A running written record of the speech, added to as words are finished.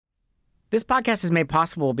This podcast is made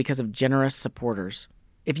possible because of generous supporters.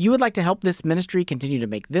 If you would like to help this ministry continue to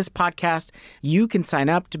make this podcast, you can sign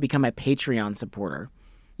up to become a Patreon supporter.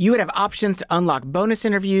 You would have options to unlock bonus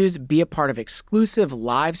interviews, be a part of exclusive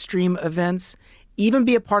live stream events, even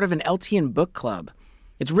be a part of an LTN book club.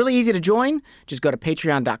 It's really easy to join. Just go to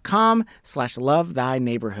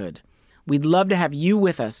patreon.com/lovethyneighborhood. We'd love to have you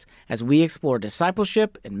with us as we explore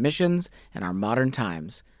discipleship and missions in our modern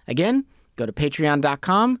times. Again, go to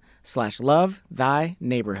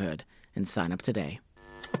patreon.com/lovethyneighborhood and sign up today.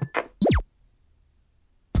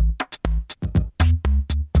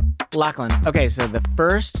 Lachlan, okay, so the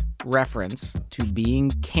first reference to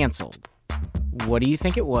being canceled, what do you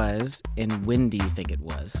think it was, and when do you think it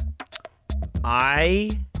was?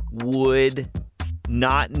 I would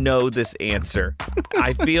not know this answer.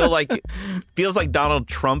 I feel like feels like Donald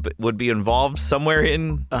Trump would be involved somewhere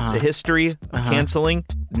in the history of canceling.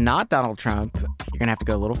 Not Donald Trump. You're going to have to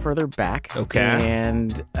go a little further back. Okay.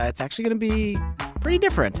 And it's actually going to be pretty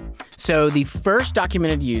different. So the first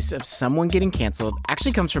documented use of someone getting canceled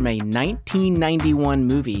actually comes from a 1991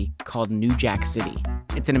 movie called New Jack City.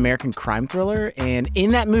 It's an American crime thriller, and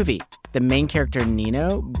in that movie, the main character,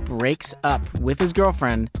 Nino, breaks up with his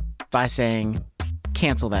girlfriend by saying,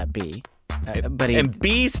 "Cancel that B." And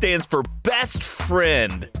B stands for best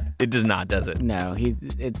friend. It does not, does it? No, he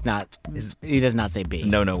does not say B.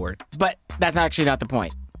 No word. But that's actually not the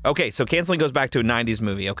point. Okay, so canceling goes back to a 90s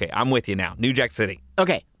movie. Okay, I'm with you now. New Jack City.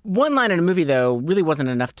 Okay, one line in a movie, though, really wasn't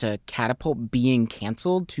enough to catapult being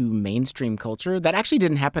canceled to mainstream culture. That actually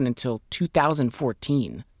didn't happen until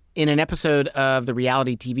 2014 in an episode of the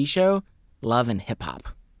reality TV show Love and Hip Hop.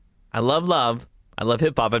 I love love. I love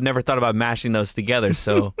hip hop. I've never thought about mashing those together,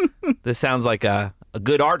 so this sounds like a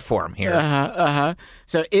good art form here.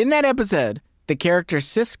 So in that episode, the character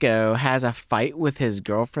Cisco has a fight with his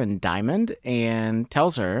girlfriend Diamond and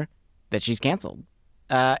tells her that she's canceled.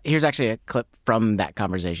 Here's actually a clip from that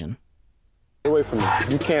conversation. Get away from me.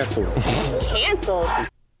 You canceled. Canceled?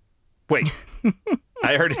 Wait,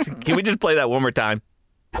 I heard it. Can we just play that one more time?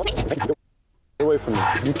 Get away from me.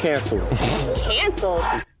 You canceled. Canceled?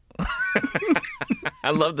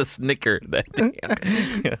 I love the snicker.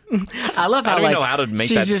 I love how, I don't know how to make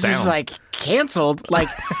that she's sound. just like canceled. Like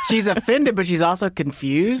she's offended, but she's also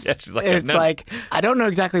confused. Yeah, she's like, it's no. like, I don't know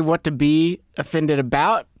exactly what to be offended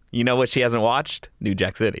about. You know what she hasn't watched? New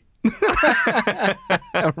Jack City.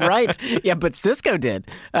 Right. Yeah, but Cisco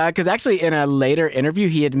did. Because actually in a later interview,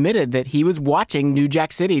 he admitted that he was watching New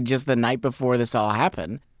Jack City just the night before this all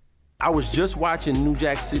happened. I was just watching New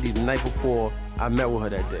Jack City the night before I met with her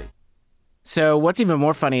that day. So what's even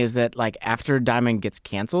more funny is that, like, after Diamond gets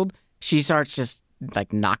canceled, she starts just,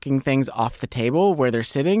 like, knocking things off the table where they're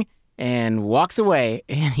sitting and walks away,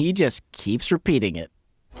 and he just keeps repeating it.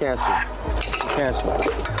 Canceled. You canceled.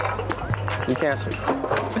 You canceled.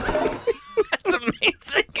 That's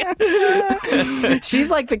amazing.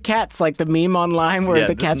 She's like the cats, like the meme online where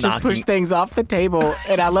the cats just push things off the table.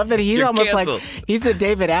 And I love that he's You're almost canceled. like, he's the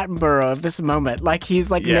David Attenborough of this moment. Like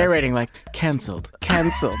he's like narrating like, canceled.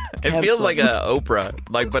 It feels like a Oprah,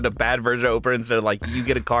 like, but a bad version of Oprah. Instead of like, you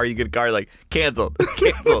get a car, like, canceled.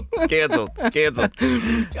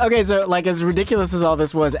 Okay, so like as ridiculous as all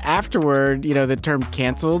this was, afterward, you know, the term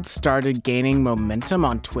canceled started gaining momentum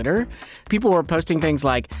on Twitter. People were posting things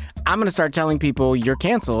like, I'm going to start telling people you're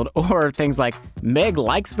canceled, or things like, Meg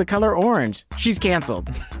likes the color orange. She's canceled.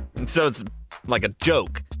 So it's like a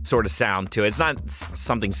joke sort of sound to it. It's not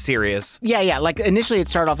something serious. Yeah. Like initially it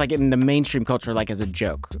started off like in the mainstream culture, like as a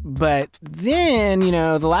joke. But then, you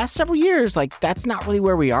know, the last several years, like that's not really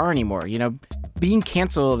where we are anymore. You know, being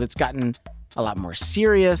canceled, it's gotten a lot more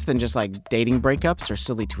serious than just like dating breakups or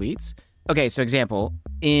silly tweets. Okay, so example,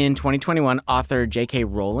 in 2021, author J.K.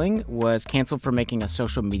 Rowling was canceled for making a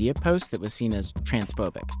social media post that was seen as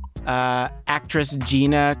transphobic. Actress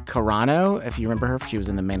Gina Carano, if you remember her, she was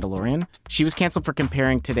in The Mandalorian. She was canceled for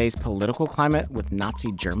comparing today's political climate with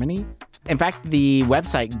Nazi Germany. In fact, the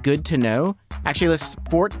website Good to Know actually lists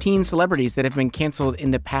 14 celebrities that have been canceled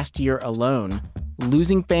in the past year alone,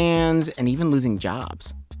 losing fans and even losing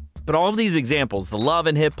jobs. But all of these examples, the love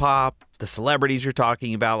and hip hop, the celebrities you're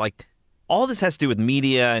talking about, like all this has to do with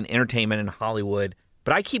media and entertainment in Hollywood.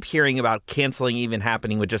 But I keep hearing about canceling even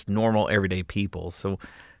happening with just normal everyday people. So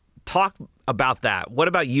talk about that. What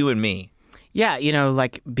about you and me? Yeah, you know,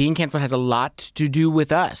 like being canceled has a lot to do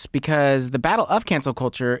with us because the battle of cancel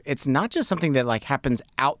culture, it's not just something that like happens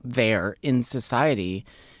out there in society.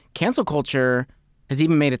 Cancel culture has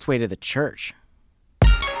even made its way to the church.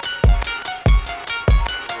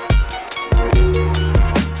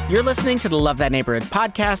 You're listening to the Love That Neighborhood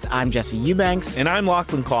podcast. I'm Jesse Eubanks. And I'm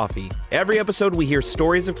Lachlan Coffey. Every episode, we hear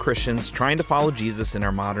stories of Christians trying to follow Jesus in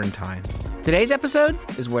our modern time. Today's episode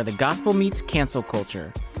is where the gospel meets cancel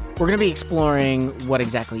culture. We're going to be exploring what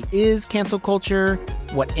exactly is cancel culture,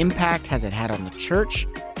 what impact has it had on the church,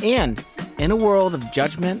 and in a world of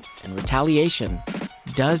judgment and retaliation,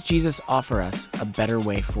 does Jesus offer us a better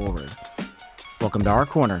way forward? Welcome to our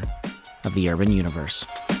corner of the urban universe.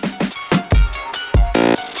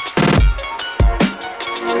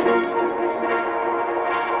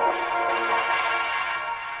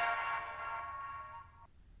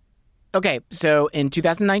 Okay, so in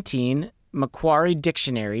 2019, Macquarie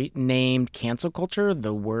Dictionary named cancel culture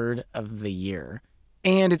the word of the year.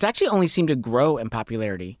 And it's actually only seemed to grow in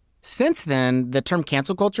popularity. Since then, the term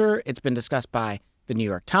cancel culture, it's been discussed by the New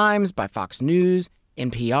York Times, by Fox News,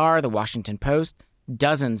 NPR, the Washington Post,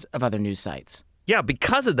 dozens of other news sites. Yeah,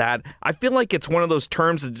 because of that, I feel like it's one of those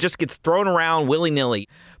terms that just gets thrown around willy-nilly.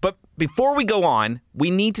 But before we go on, we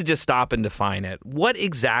need to just stop and define it. What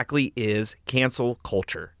exactly is cancel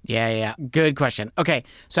culture? Yeah. Good question. Okay,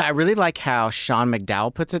 so I really like how Sean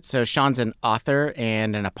McDowell puts it. So Sean's an author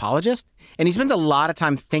and an apologist, and he spends a lot of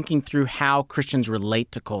time thinking through how Christians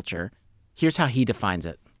relate to culture. Here's how he defines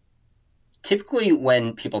it. Typically,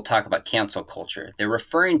 when people talk about cancel culture, they're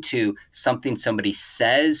referring to something somebody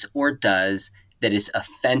says or does that is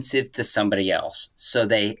offensive to somebody else. So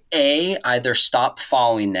they, A, either stop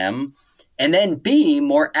following them, and then B,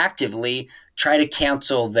 more actively try to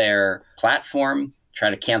cancel their platform, try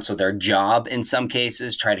to cancel their job in some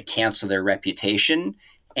cases, try to cancel their reputation,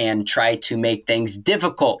 and try to make things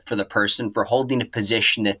difficult for the person for holding a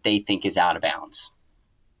position that they think is out of bounds.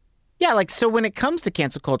 Yeah, so when it comes to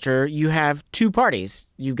cancel culture, you have two parties.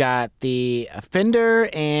 You got the offender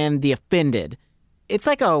and the offended. It's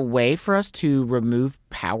like a way for us to remove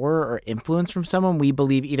power or influence from someone we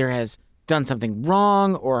believe either has done something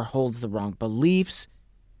wrong or holds the wrong beliefs.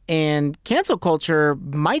 And cancel culture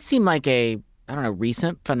might seem like a,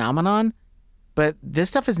 recent phenomenon, but this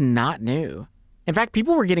stuff is not new. In fact,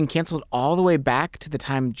 people were getting canceled all the way back to the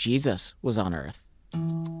time Jesus was on earth.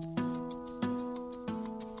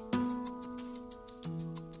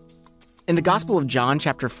 In the Gospel of John,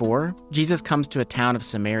 chapter 4, Jesus comes to a town of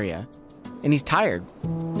Samaria, and he's tired,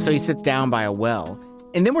 so he sits down by a well.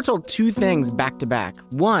 And then we're told two things back to back.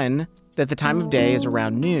 One, that the time of day is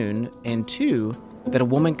around noon, and two, that a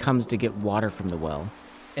woman comes to get water from the well.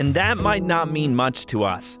 And that might not mean much to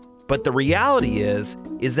us, but the reality is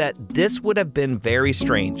that this would have been very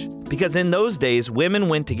strange, because in those days, women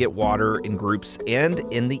went to get water in groups and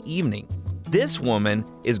in the evening. This woman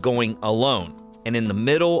is going alone and in the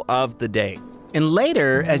middle of the day. And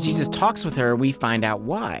later, as Jesus talks with her, we find out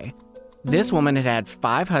why. This woman had had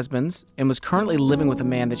 5 husbands and was currently living with a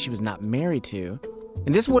man that she was not married to.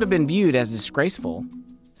 And this would have been viewed as disgraceful.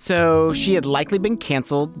 So she had likely been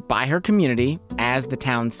canceled by her community as the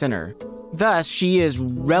town sinner. Thus, she is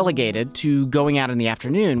relegated to going out in the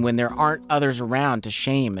afternoon when there aren't others around to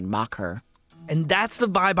shame and mock her. And that's the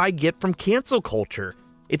vibe I get from cancel culture.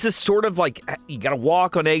 It's a sort of like, you gotta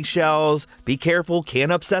walk on eggshells, be careful,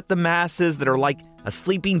 can't upset the masses that are like a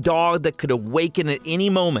sleeping dog that could awaken at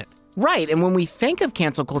any moment. Right, and when we think of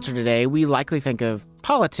cancel culture today, we likely think of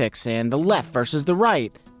politics and the left versus the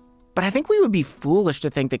right. But I think we would be foolish to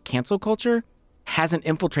think that cancel culture hasn't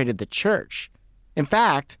infiltrated the church. In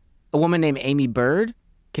fact, a woman named Amy Bird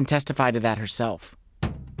can testify to that herself.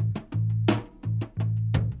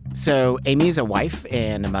 So Amy's a wife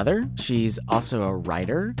and a mother. She's also a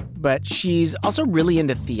writer, but she's also really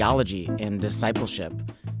into theology and discipleship.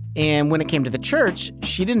 And when it came to the church,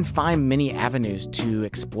 she didn't find many avenues to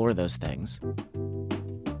explore those things.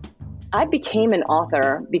 I became an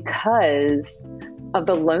author because of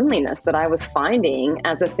the loneliness that I was finding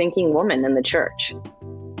as a thinking woman in the church.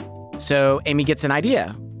 So Amy gets an idea.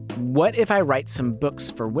 What if I write some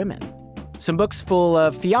books for women? Some books full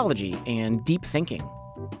of theology and deep thinking.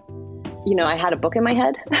 I had a book in my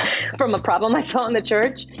head from a problem I saw in the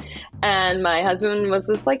church. And my husband was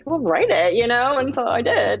just like, well, write it, and so I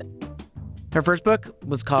did. Her first book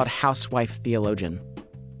was called Housewife Theologian.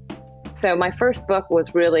 So my first book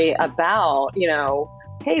was really about,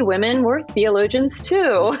 hey, women, we're theologians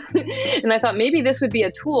too. And I thought maybe this would be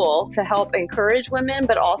a tool to help encourage women,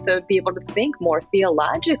 but also be able to think more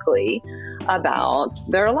theologically about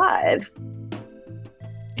their lives.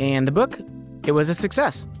 And the book, it was a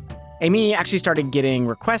success. Amy actually started getting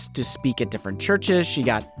requests to speak at different churches. She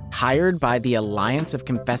got hired by the Alliance of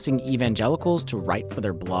Confessing Evangelicals to write for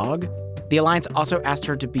their blog. The Alliance also asked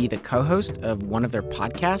her to be the co-host of one of their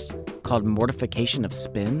podcasts called Mortification of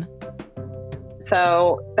Spin.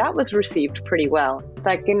 So that was received pretty well. So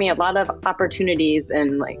that gave me a lot of opportunities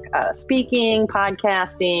in speaking,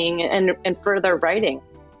 podcasting, and further writing.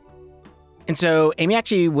 And so Amy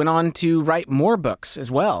actually went on to write more books as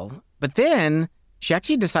well. But then she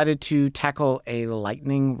actually decided to tackle a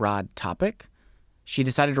lightning rod topic. She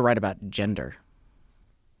decided to write about gender.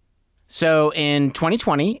 So in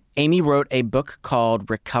 2020, Amy wrote a book called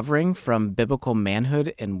Recovering from Biblical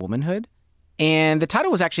Manhood and Womanhood. And the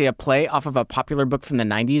title was actually a play off of a popular book from the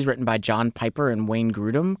 90s written by John Piper and Wayne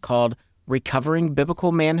Grudem called Recovering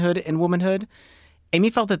Biblical Manhood and Womanhood. Amy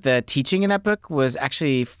felt that the teaching in that book was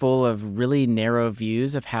actually full of really narrow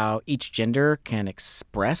views of how each gender can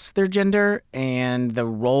express their gender and the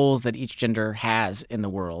roles that each gender has in the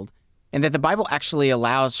world, and that the Bible actually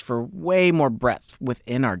allows for way more breadth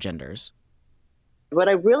within our genders. What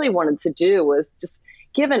I really wanted to do was just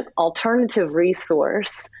give an alternative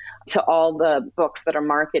resource to all the books that are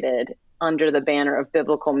marketed under the banner of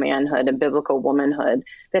biblical manhood and biblical womanhood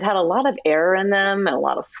that had a lot of error in them and a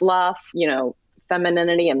lot of fluff.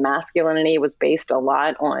 Femininity and masculinity was based a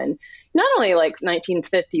lot on not only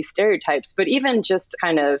 1950s stereotypes, but even just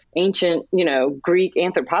kind of ancient, Greek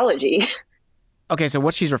anthropology. Okay, so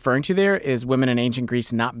what she's referring to there is women in ancient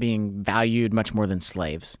Greece not being valued much more than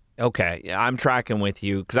slaves. Okay, I'm tracking with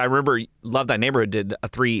you because I remember Love Thy Neighborhood did a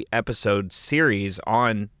 3-episode series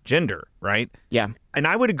on gender, right? Yeah. And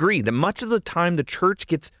I would agree that much of the time the church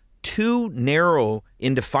gets too narrow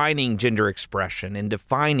in defining gender expression and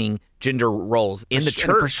defining gender roles in the church.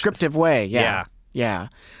 In a prescriptive way, yeah.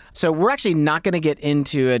 So we're actually not going to get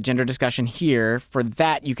into a gender discussion here. For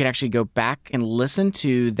that, you can actually go back and listen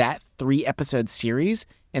to that 3-episode series,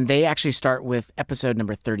 and they actually start with episode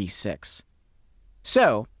number 36.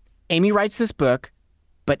 So Amy writes this book,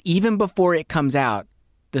 but even before it comes out,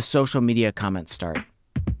 the social media comments start.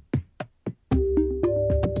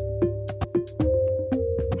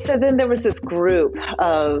 So then there was this group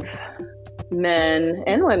of men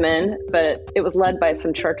and women, but it was led by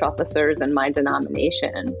some church officers in my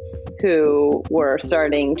denomination who were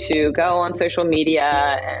starting to go on social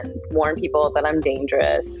media and warn people that I'm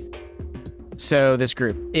dangerous. So this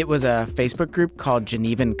group, it was a Facebook group called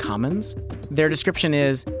Genevan Commons. Their description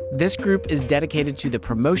is, this group is dedicated to the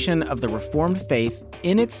promotion of the Reformed faith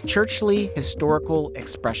in its churchly historical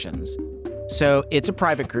expressions. So it's a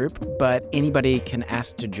private group, but anybody can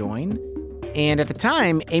ask to join. And at the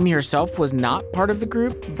time, Amy herself was not part of the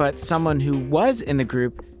group, but someone who was in the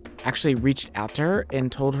group actually reached out to her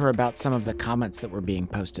and told her about some of the comments that were being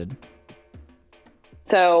posted.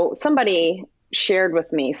 So somebody shared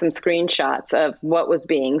with me some screenshots of what was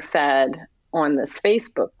being said on this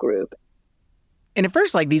Facebook group. And at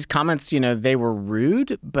first, these comments, they were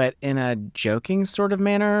rude, but in a joking sort of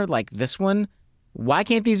manner, like this one. Why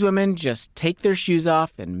can't these women just take their shoes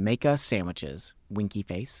off and make us sandwiches? Winky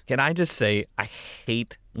face. Can I just say, I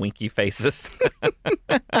hate winky faces.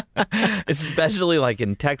 Especially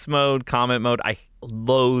in text mode, comment mode. I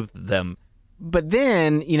loathe them. But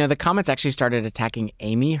then, the comments actually started attacking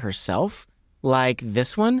Amy herself, like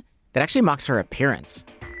this one that actually mocks her appearance.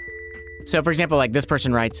 So, for example, this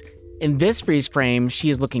person writes, in this freeze frame, she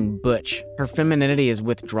is looking butch. Her femininity is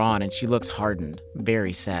withdrawn and she looks hardened.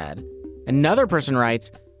 Very sad. Another person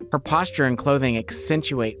writes, her posture and clothing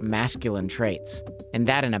accentuate masculine traits, and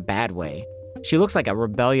that in a bad way. She looks like a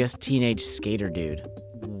rebellious teenage skater dude.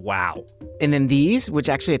 Wow. And then these, which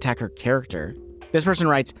actually attack her character. This person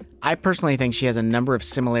writes, I personally think she has a number of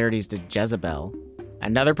similarities to Jezebel.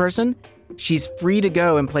 Another person, she's free to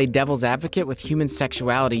go and play devil's advocate with human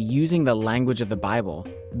sexuality using the language of the Bible,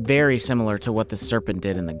 very similar to what the serpent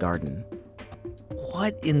did in the garden.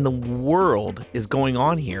 What in the world is going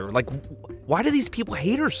on here? Why do these people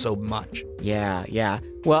hate her so much? Yeah.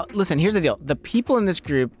 Well, listen, here's the deal. The people in this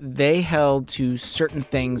group, they held to certain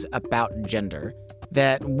things about gender.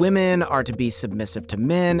 That women are to be submissive to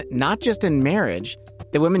men, not just in marriage.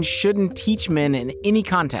 That women shouldn't teach men in any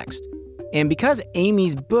context. And because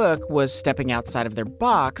Amy's book was stepping outside of their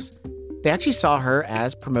box, they actually saw her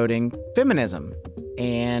as promoting feminism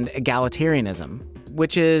and egalitarianism,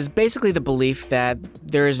 which is basically the belief that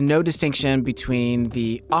there is no distinction between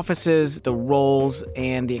the offices, the roles,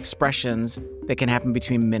 and the expressions that can happen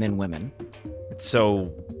between men and women.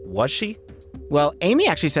 So, was she? Well, Amy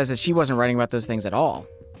actually says that she wasn't writing about those things at all.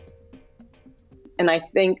 And I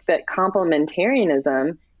think that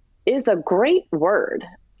complementarianism is a great word.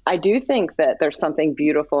 I do think that there's something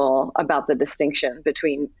beautiful about the distinction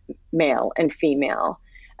between male and female,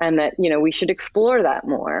 and that, we should explore that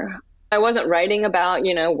more. I wasn't writing about,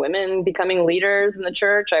 women becoming leaders in the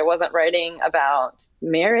church. I wasn't writing about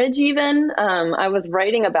marriage even. I was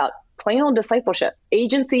writing about plain old discipleship,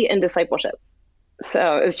 agency and discipleship.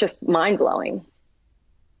 So it was just mind-blowing.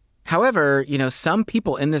 However, some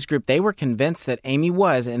people in this group, they were convinced that Amy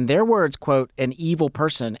was, in their words, quote, an evil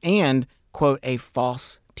person and, quote, a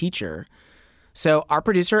false teacher. So our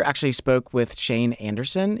producer actually spoke with Shane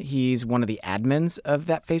Anderson. He's one of the admins of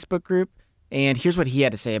that Facebook group. And here's what he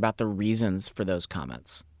had to say about the reasons for those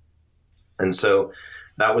comments. And so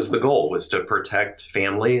that was the goal, was to protect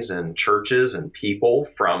families and churches and people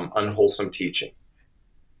from unwholesome teaching.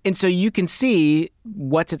 And so you can see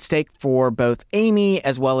what's at stake for both Amy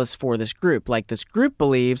as well as for this group. Like, this group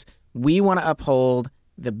believes we want to uphold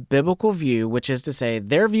the biblical view, which is to say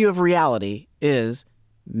their view of reality is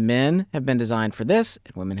men have been designed for this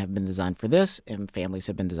and women have been designed for this and families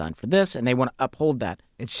have been designed for this, and they want to uphold that.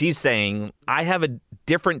 And she's saying, I have a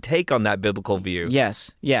different take on that biblical view.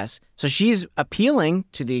 Yes. So she's appealing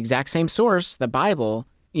to the exact same source, the Bible.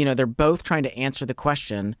 They're both trying to answer the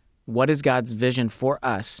question, what is God's vision for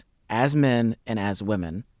us as men and as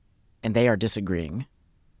women? And they are disagreeing.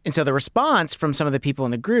 And so the response from some of the people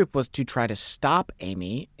in the group was to try to stop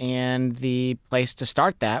Amy. And the place to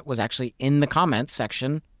start that was actually in the comments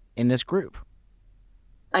section in this group.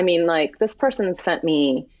 I mean, this person sent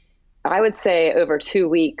me, I would say over 2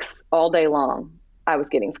 weeks, all day long, I was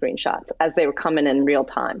getting screenshots as they were coming in real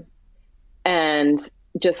time. And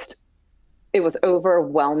just, it was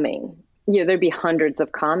overwhelming. There'd be hundreds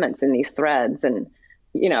of comments in these threads. And,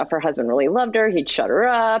 if her husband really loved her, he'd shut her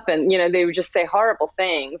up. And, they would just say horrible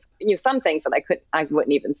things. Some things that I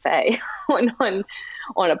wouldn't even say on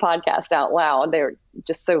a podcast out loud. They were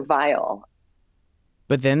just so vile.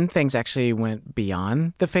 But then things actually went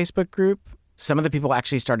beyond the Facebook group. Some of the people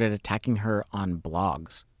actually started attacking her on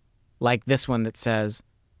blogs, like this one that says,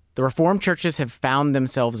 the Reformed churches have found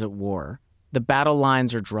themselves at war. The battle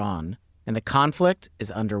lines are drawn, and the conflict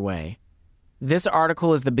is underway. This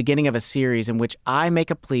article is the beginning of a series in which I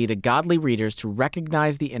make a plea to godly readers to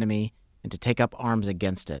recognize the enemy and to take up arms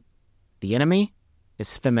against it. The enemy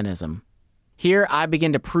is feminism. Here I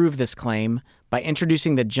begin to prove this claim by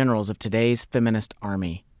introducing the generals of today's feminist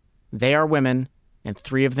army. They are women, and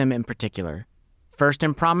 3 of them in particular. First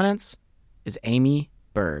in prominence is Amy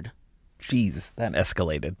Byrd. Jeez, that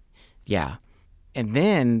escalated. Yeah. And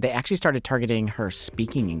then they actually started targeting her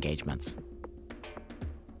speaking engagements.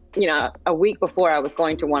 A week before I was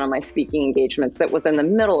going to one of my speaking engagements that was in the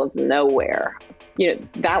middle of nowhere.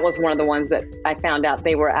 That was one of the ones that I found out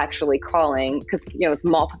they were actually calling, because, it was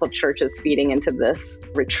multiple churches feeding into this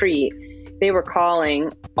retreat. They were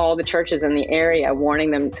calling all the churches in the area,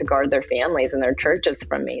 warning them to guard their families and their churches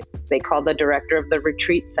from me. They called the director of the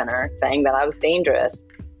retreat center saying that I was dangerous.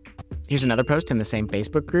 Here's another post in the same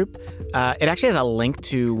Facebook group. It actually has a link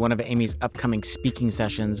to one of Amy's upcoming speaking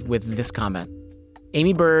sessions with this comment.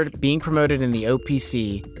 Amy Byrd being promoted in the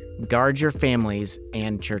OPC, guard your families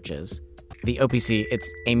and churches. The OPC, it's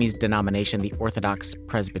Amy's denomination, the Orthodox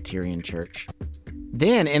Presbyterian Church.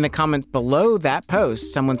 Then in the comments below that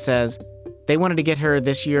post, someone says, they wanted to get her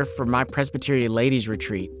this year for my Presbyterian ladies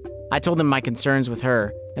retreat. I told them my concerns with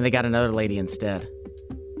her, and they got another lady instead.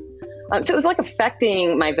 So it was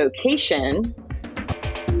affecting my vocation.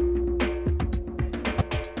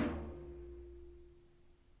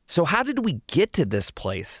 So how did we get to this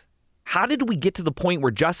place? How did we get to the point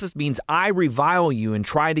where justice means I revile you and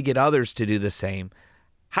try to get others to do the same?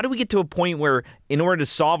 How do we get to a point where, in order to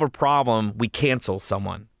solve a problem, we cancel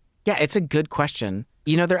someone? Yeah, it's a good question.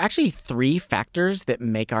 There are actually 3 factors that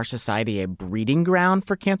make our society a breeding ground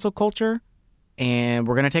for cancel culture, and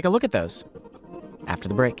we're going to take a look at those after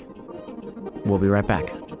the break. We'll be right back.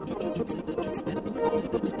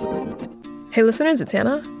 Hey listeners, it's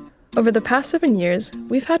Hannah. Over the past 7 years,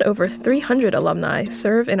 we've had over 300 alumni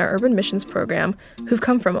serve in our urban missions program who've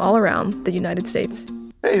come from all around the United States.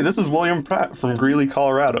 Hey, this is William Pratt from Greeley,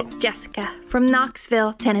 Colorado. Jessica from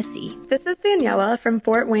Knoxville, Tennessee. This is Daniela from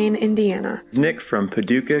Fort Wayne, Indiana. Nick from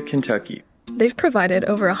Paducah, Kentucky. They've provided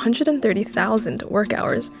over 130,000 work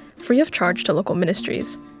hours free of charge to local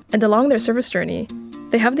ministries, and along their service journey,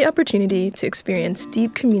 they have the opportunity to experience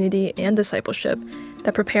deep community and discipleship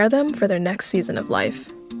that prepare them for their next season of life.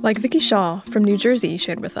 Like Vicky Shaw from New Jersey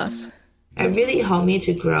shared with us. It really helped me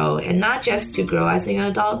to grow, and not just to grow as an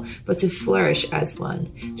adult, but to flourish as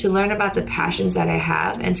one, to learn about the passions that I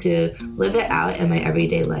have and to live it out in my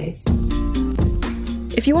everyday life.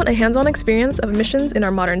 If you want a hands-on experience of missions in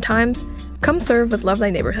our modern times, come serve with Love Thy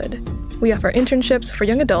Neighborhood. We offer internships for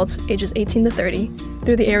young adults ages 18 to 30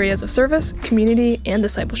 through the areas of service, community, and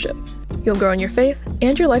discipleship. You'll grow in your faith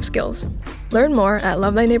and your life skills. Learn more at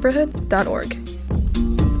lovethyneighborhood.org.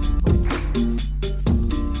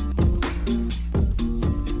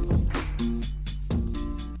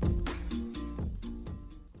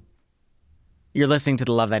 You're listening to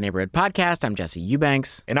the Love Thy Neighborhood podcast. I'm Jesse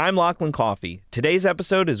Eubanks. And I'm Lachlan Coffey. Today's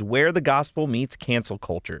episode is Where the Gospel Meets Cancel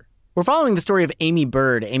Culture. We're following the story of Aimee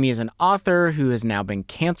Byrd. Aimee is an author who has now been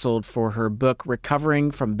canceled for her book,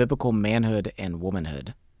 Recovering from Biblical Manhood and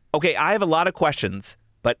Womanhood. Okay, I have a lot of questions,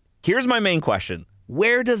 but here's my main question.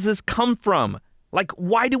 Where does this come from? Like,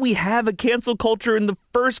 why do we have a cancel culture in the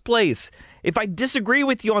first place? If I disagree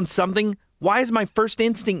with you on something, why is my first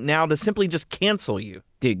instinct now to simply just cancel you?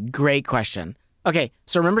 Dude, great question. Okay,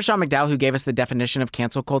 so remember Sean McDowell who gave us the definition of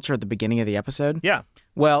cancel culture at the beginning of the episode? Yeah.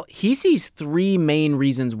 Well, he sees three main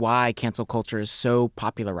reasons why cancel culture is so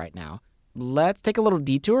popular right now. Let's take a little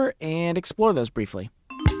detour and explore those briefly.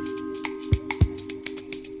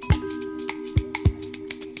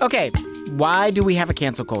 Okay, why do we have a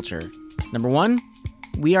cancel culture? Number one,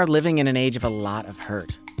 we are living in an age of a lot of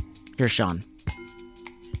hurt. Here's Sean.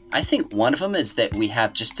 I think one of them is that we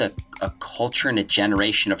have just a culture and a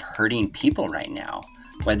generation of hurting people right now,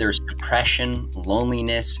 whether it's depression,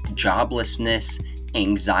 loneliness, joblessness,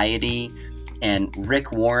 anxiety. And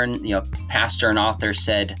Rick Warren, pastor and author,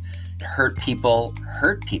 said, hurt people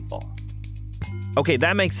hurt people. Okay,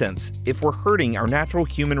 that makes sense. If we're hurting, our natural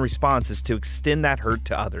human response is to extend that hurt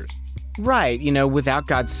to others. Right. Without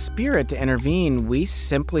God's Spirit to intervene, we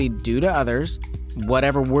simply do to others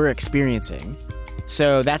whatever we're experiencing.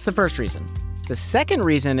 So that's the first reason. The second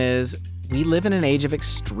reason is we live in an age of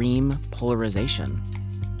extreme polarization.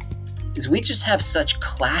 Is we just have such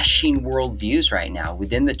clashing worldviews right now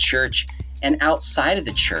within the church and outside of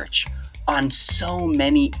the church on so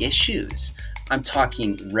many issues. I'm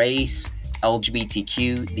talking race,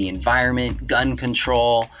 LGBTQ, the environment, gun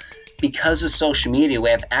control. Because of social media,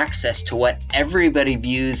 we have access to what everybody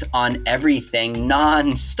views on everything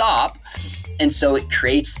nonstop. And so it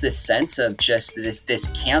creates this sense of just this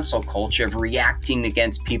cancel culture of reacting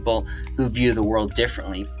against people who view the world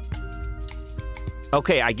differently.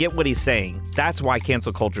 Okay, I get what he's saying. That's why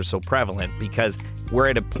cancel culture is so prevalent, because we're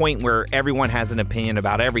at a point where everyone has an opinion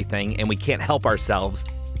about everything and we can't help ourselves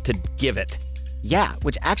to give it. Yeah,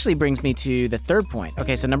 which actually brings me to the third point.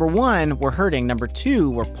 Okay, so number one, we're hurting. Number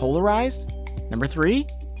two, we're polarized. Number three,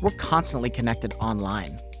 we're constantly connected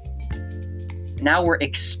online. Now we're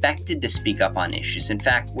expected to speak up on issues. In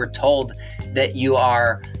fact, we're told that you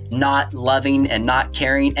are not loving and not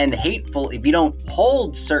caring and hateful if you don't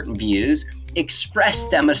hold certain views, express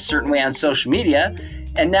them a certain way on social media.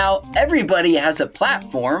 And now everybody has a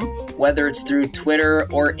platform, whether it's through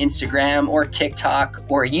Twitter or Instagram or TikTok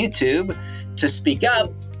or YouTube, to speak up,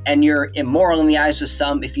 and you're immoral in the eyes of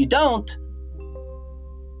some if you don't.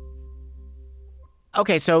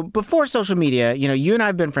 Okay, so before social media, you and I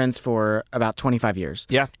have been friends for about 25 years.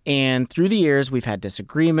 Yeah. And through the years, we've had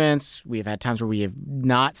disagreements. We've had times where we have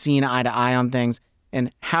not seen eye to eye on things.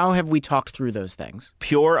 And how have we talked through those things?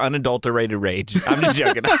 Pure, unadulterated rage. I'm just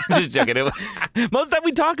joking. Most of the time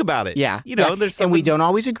we talk about it. Yeah. There's something... And we don't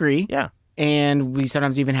always agree. Yeah. And we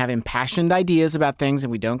sometimes even have impassioned ideas about things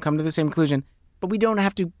and we don't come to the same conclusion. But we don't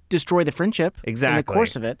have to destroy the friendship in the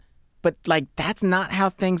course of it. But, that's not how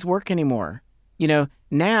things work anymore.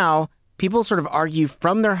 Now people sort of argue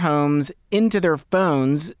from their homes into their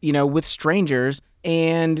phones, with strangers,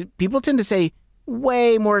 and people tend to say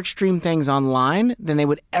way more extreme things online than they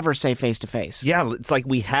would ever say face to face. Yeah, it's like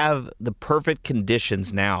we have the perfect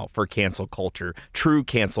conditions now for cancel culture, true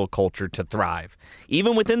cancel culture, to thrive,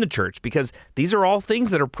 even within the church, because these are all things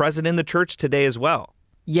that are present in the church today as well.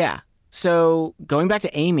 Yeah. So going back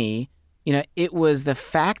to Aimee, it was the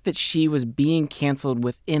fact that she was being canceled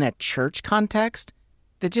within a church context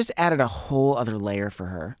that just added a whole other layer for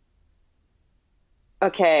her.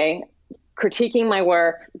 Okay, critiquing my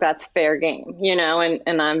work, that's fair game,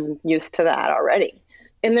 and I'm used to that already.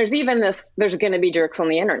 And there's even there's going to be jerks on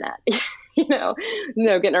the internet, no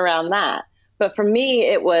getting around that. But for me,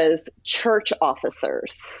 it was church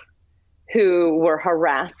officers who were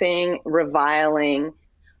harassing, reviling.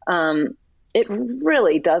 It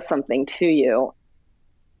really does something to you.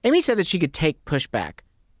 Aimee said that she could take pushback,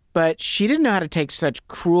 but she didn't know how to take such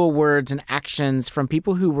cruel words and actions from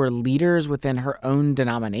people who were leaders within her own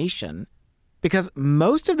denomination. Because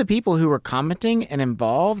most of the people who were commenting and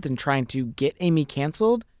involved in trying to get Aimee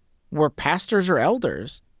canceled were pastors or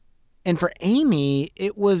elders. And for Aimee,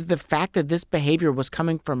 it was the fact that this behavior was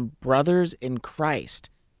coming from brothers in Christ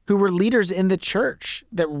who were leaders in the church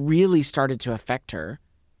that really started to affect her.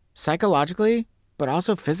 Psychologically, but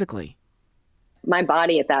also physically. My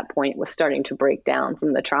body at that point was starting to break down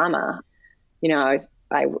from the trauma.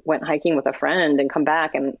 I went hiking with a friend and come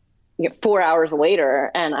back and 4 hours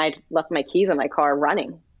later, and I left my keys in my car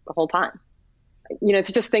running the whole time.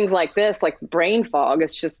 It's just things like this, like brain fog.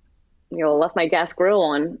 It's just left my gas grill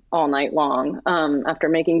on all night long after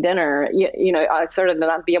making dinner. I started to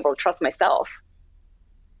not be able to trust myself.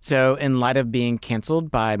 So in light of being canceled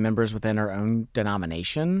by members within her own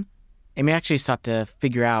denomination, Amy actually sought to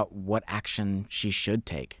figure out what action she should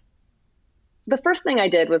take. The first thing I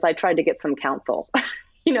did was I tried to get some counsel.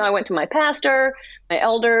 I went to my pastor, my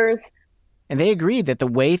elders. And they agreed that the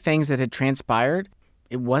way things that had transpired,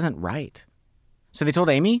 it wasn't right. So they told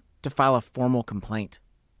Amy to file a formal complaint.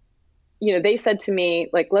 They said to me,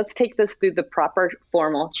 let's take this through the proper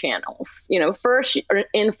formal channels. First,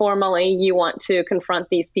 informally, you want to confront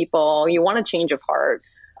these people. You want a change of heart.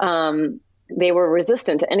 They were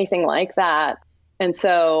resistant to anything like that. And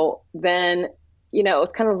so then, it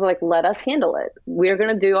was kind of like, let us handle it. We're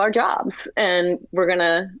going to do our jobs and we're going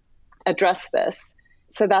to address this.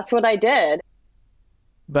 So that's what I did.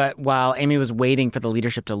 But while Amy was waiting for the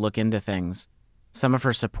leadership to look into things, some of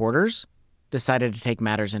her supporters decided to take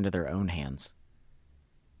matters into their own hands.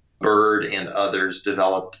 Bird and others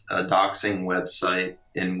developed a doxing website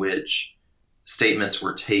in which statements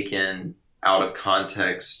were taken out of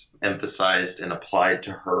context, emphasized, and applied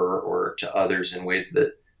to her or to others in ways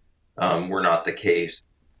that were not the case.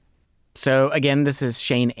 So again, this is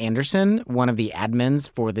Shane Anderson, one of the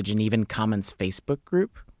admins for the Genevan Commons Facebook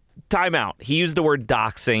group. Time out. He used the word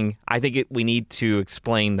doxing. I think we need to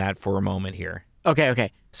explain that for a moment here.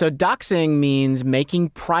 Okay. So doxing means making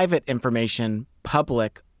private information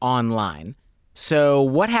public online. So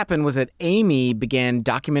what happened was that Amy began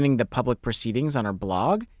documenting the public proceedings on her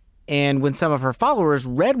blog, and when some of her followers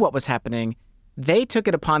read what was happening, they took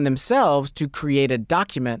it upon themselves to create a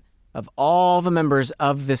document of all the members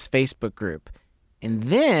of this Facebook group. And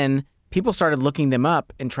then people started looking them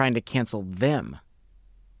up and trying to cancel them.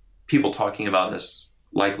 People talking about us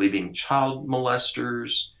likely being child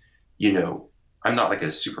molesters. I'm not like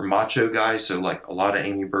a super macho guy, so like a lot of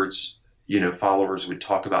Amy Bird's, followers would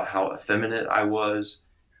talk about how effeminate I was.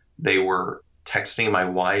 They were texting my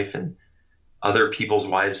wife and other people's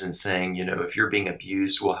wives and saying, if you're being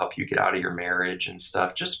abused, we'll help you get out of your marriage and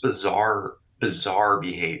stuff. Just bizarre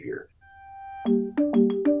behavior.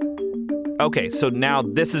 Okay, so now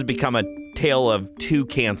this has become a tale of two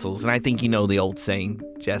cancels, and I think you know the old saying,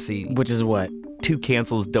 Jesse. Which is what? Two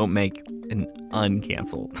cancels don't make an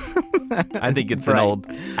uncancel. I think it's an old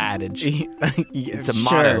adage. It's a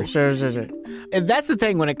motto. Sure. And that's the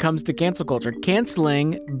thing when it comes to cancel culture.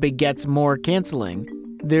 Canceling begets more canceling.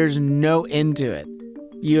 There's no end to it.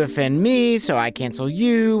 You offend me, so I cancel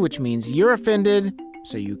you, which means you're offended,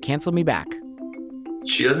 so you cancel me back.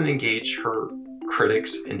 She doesn't engage her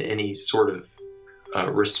critics in any sort of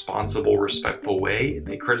responsible, respectful way.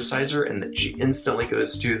 They criticize her, and then she instantly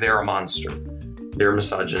goes to, they're a monster. They're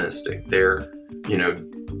misogynistic. They're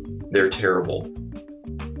terrible.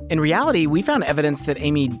 In reality, we found evidence that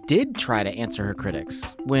Amy did try to answer her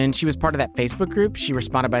critics. When she was part of that Facebook group, she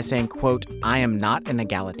responded by saying, quote, I am not an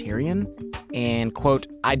egalitarian, and, quote,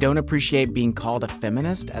 I don't appreciate being called a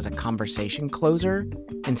feminist as a conversation closer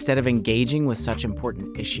instead of engaging with such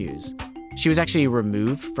important issues. She was actually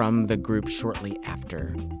removed from the group shortly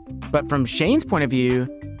after. But from Shane's point of view,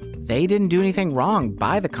 they didn't do anything wrong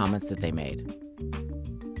by the comments that they made.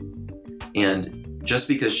 And just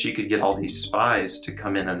because she could get all these spies to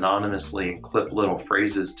come in anonymously and clip little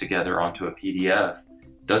phrases together onto a PDF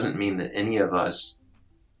doesn't mean that any of us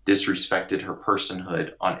disrespected her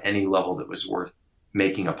personhood on any level that was worth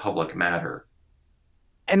making a public matter.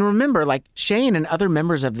 And remember, like Shane and other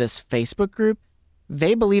members of this Facebook group,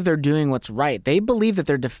 they believe they're doing what's right. They believe that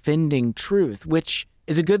they're defending truth, which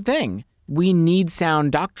is a good thing. We need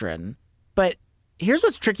sound doctrine. But here's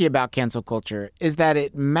what's tricky about cancel culture is that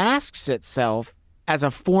it masks itself as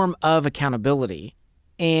a form of accountability.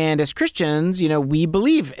 And as Christians, we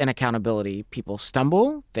believe in accountability. People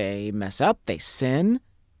stumble, they mess up, they sin,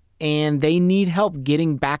 and they need help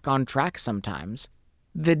getting back on track sometimes.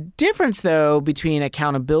 The difference, though, between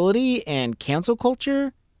accountability and cancel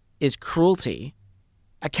culture is cruelty.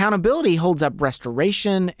 Accountability holds up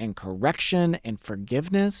restoration and correction and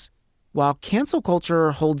forgiveness, while cancel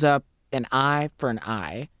culture holds up an eye for an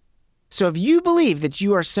eye. So if you believe that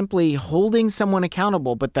you are simply holding someone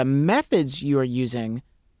accountable, but the methods you are using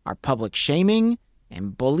are public shaming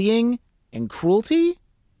and bullying and cruelty,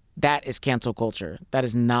 that is cancel culture. That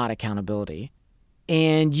is not accountability.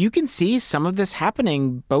 And you can see some of this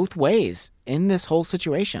happening both ways in this whole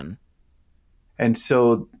situation. And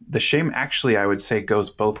so the shame actually, I would say, goes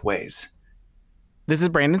both ways. This is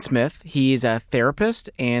Brandon Smith. He's a therapist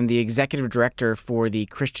and the executive director for the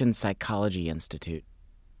Christian Psychology Institute.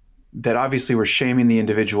 That obviously we're shaming the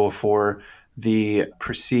individual for the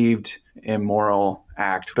perceived immoral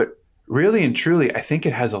act, but really and truly, I think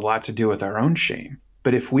it has a lot to do with our own shame.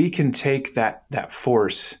 But if we can take that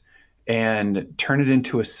force and turn it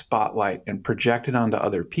into a spotlight and project it onto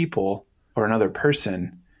other people or another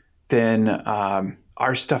person, then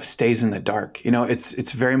our stuff stays in the dark.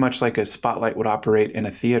 It's very much like a spotlight would operate in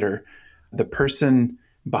a theater. The person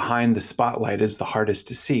behind the spotlight is the hardest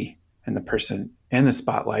to see, and the person in the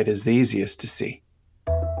spotlight is the easiest to see.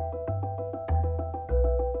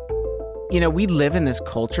 We live in this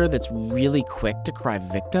culture that's really quick to cry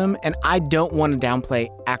victim, and I don't want to downplay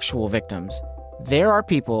actual victims. There are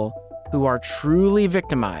people who are truly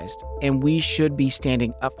victimized, and we should be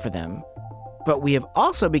standing up for them. But we have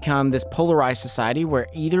also become this polarized society where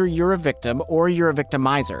either you're a victim or you're a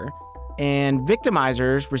victimizer, and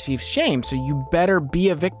victimizers receive shame, so you better be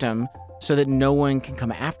a victim so that no one can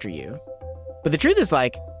come after you. But the truth is,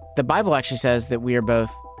 the Bible actually says that we are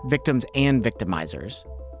both victims and victimizers.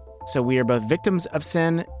 So we are both victims of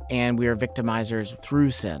sin and we are victimizers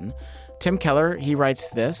through sin. Tim Keller, he writes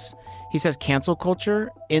this. He says cancel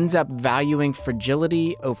culture ends up valuing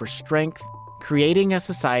fragility over strength, creating a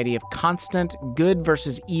society of constant good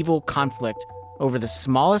versus evil conflict over the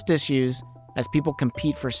smallest issues as people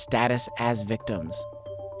compete for status as victims.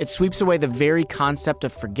 It sweeps away the very concept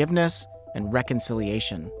of forgiveness and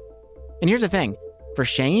reconciliation. And here's the thing. For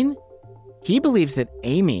Shane, he believes that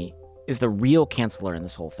Amy is the real canceler in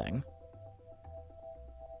this whole thing.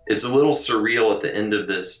 It's a little surreal at the end of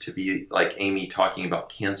this to be like Amy talking about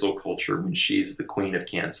cancel culture when she's the queen of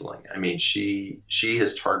canceling. I mean, she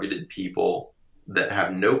has targeted people that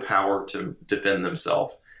have no power to defend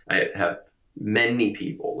themselves. I have many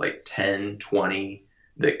people, like 10, 20,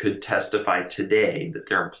 that could testify today that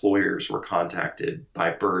their employers were contacted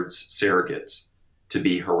by Bird's surrogates to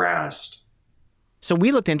be harassed. So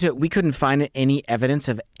we looked into it. We couldn't find any evidence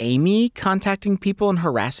of Amy contacting people and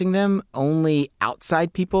harassing them, only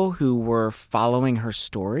outside people who were following her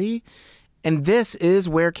story. And this is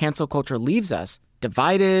where cancel culture leaves us.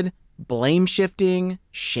 Divided, blame shifting,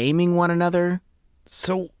 shaming one another.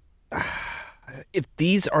 So if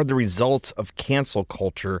these are the results of cancel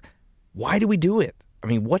culture, why do we do it? I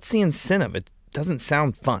mean, what's the incentive? It doesn't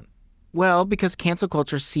sound fun. Well, because cancel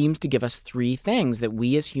culture seems to give us three things that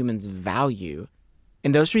we as humans value.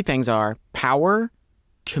 And those three things are power,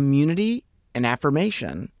 community, and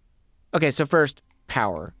affirmation. Okay, so first,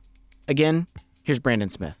 power. Again, here's Brandon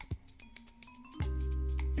Smith.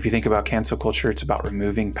 If you think about cancel culture, it's about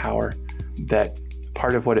removing power. That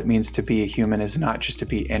part of what it means to be a human is not just to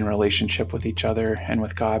be in relationship with each other and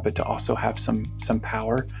with God, but to also have some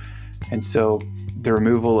power. And so the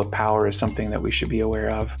removal of power is something that we should be aware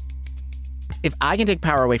of. If I can take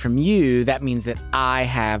power away from you, that means that I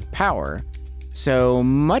have power. So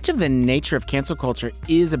much of the nature of cancel culture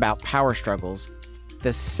is about power struggles.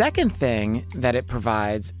 The second thing that it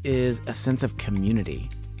provides is a sense of community.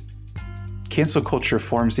 Cancel culture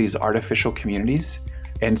forms these artificial communities.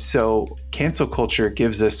 And so cancel culture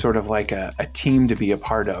gives us sort of like a team to be a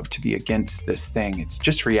part of, to be against this thing. It's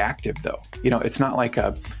just reactive, though. It's not like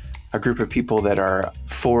a group of people that are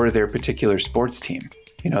for their particular sports team.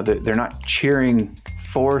 They're not cheering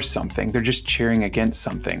for something. They're just cheering against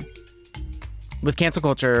something. With cancel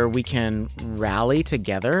culture, we can rally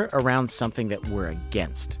together around something that we're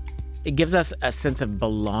against. It gives us a sense of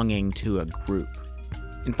belonging to a group.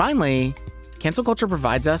 And finally, cancel culture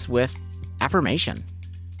provides us with affirmation.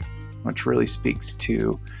 Which really speaks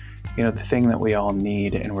to, the thing that we all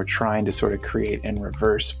need and we're trying to sort of create in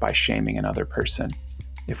reverse by shaming another person.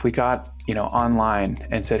 If we got, online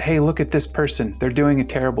and said, hey, look at this person, they're doing a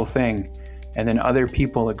terrible thing, and then other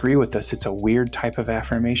people agree with us, it's a weird type of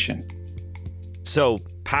affirmation. So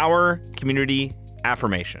power, community,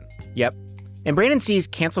 affirmation. Yep. And Brandon sees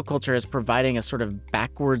cancel culture as providing a sort of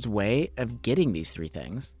backwards way of getting these three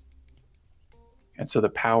things. And so the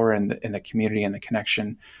power and the community and the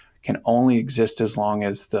connection can only exist as long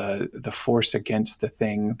as the force against the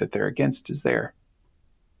thing that they're against is there.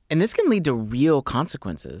 And this can lead to real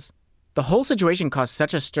consequences. The whole situation caused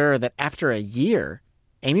such a stir that after a year,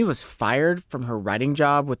 Amy was fired from her writing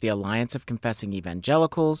job with the Alliance of Confessing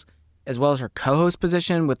Evangelicals, as well as her co-host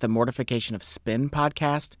position with the Mortification of Spin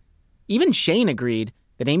podcast. Even Shane agreed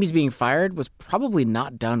that Amy's being fired was probably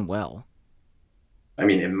not done well. I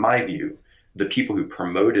mean, in my view, the people who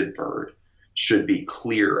promoted Bird should be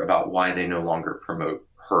clear about why they no longer promote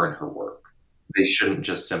her and her work. They shouldn't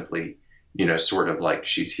just simply, sort of like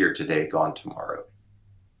she's here today, gone tomorrow.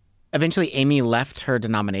 Eventually, Amy left her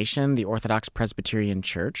denomination, the Orthodox Presbyterian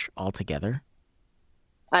Church, altogether.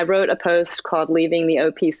 I wrote a post called Leaving the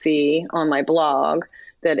OPC on my blog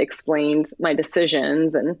that explained my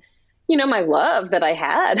decisions. And, my love that I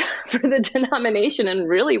had for the denomination and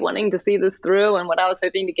really wanting to see this through and what I was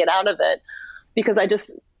hoping to get out of it. Because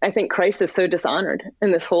I think Christ is so dishonored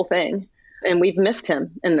in this whole thing. And we've missed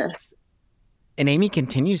him in this. And Amy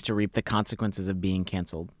continues to reap the consequences of being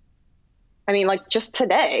canceled. I mean, like just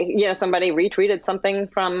today, somebody retweeted something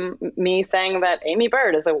from me saying that Amy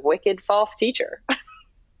Bird is a wicked false teacher.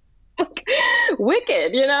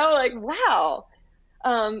 Wicked, wow.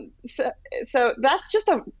 So that's just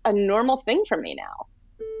a normal thing for me now.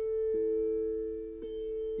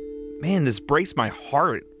 Man, this breaks my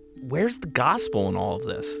heart. Where's the gospel in all of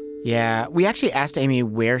this? Yeah, we actually asked Amy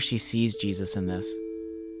where she sees Jesus in this.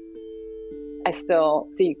 I still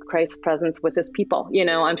see Christ's presence with his people.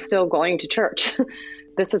 I'm still going to church.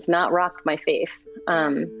 This has not rocked my faith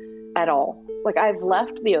at all. Like, I've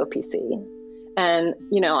left the OPC and,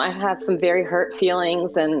 I have some very hurt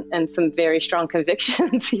feelings and some very strong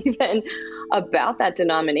convictions even about that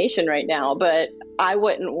denomination right now, but I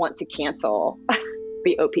wouldn't want to cancel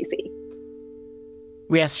the OPC.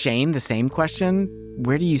 We asked Shane the same question.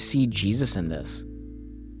 Where do you see Jesus in this?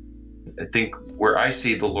 I think where I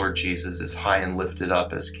see the Lord Jesus is high and lifted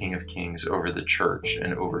up as King of Kings over the church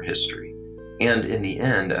and over history. And in the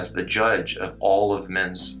end, as the judge of all of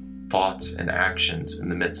men's thoughts and actions in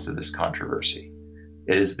the midst of this controversy.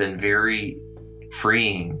 It has been very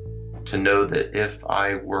freeing to know that if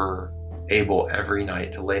I were able every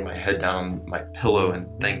night to lay my head down on my pillow and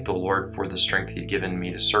thank the Lord for the strength he had given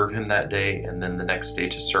me to serve him that day, and then the next day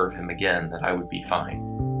to serve him again, that I would be fine.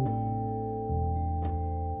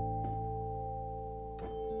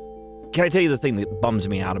 Can I tell you the thing that bums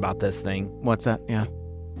me out about this thing? What's that? Yeah.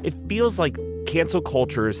 It feels like cancel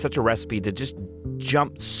culture is such a recipe to just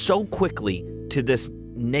jump so quickly to this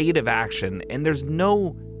negative action, and there's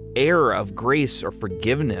no air of grace or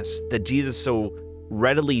forgiveness that Jesus so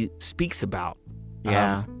readily speaks about.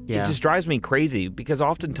 Yeah. It just drives me crazy because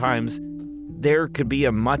oftentimes there could be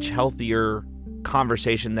a much healthier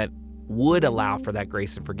conversation that would allow for that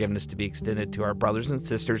grace and forgiveness to be extended to our brothers and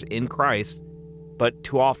sisters in Christ. But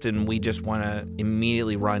too often we just want to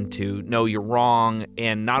immediately run to, no, you're wrong.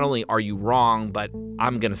 And not only are you wrong, but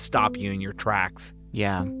I'm going to stop you in your tracks.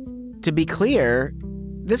 Yeah. To be clear,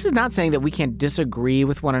 this is not saying that we can't disagree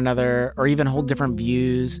with one another or even hold different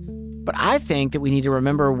views. But I think that we need to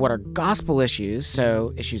remember what are gospel issues,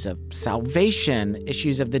 so issues of salvation,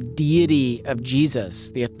 issues of the deity of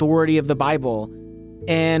Jesus, the authority of the Bible,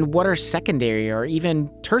 and what are secondary or even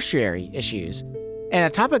tertiary issues. And a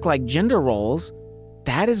topic like gender roles,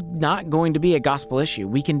 that is not going to be a gospel issue.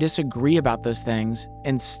 We can disagree about those things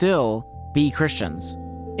and still be Christians.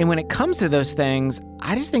 And when it comes to those things,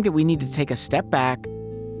 I just think that we need to take a step back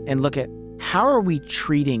and look at how are we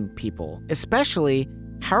treating people, especially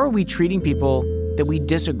how are we treating people that we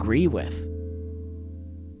disagree with?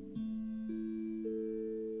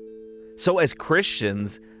 So as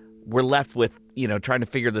Christians, we're left with, trying to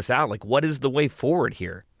figure this out. Like, what is the way forward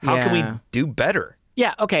here? How can we do better?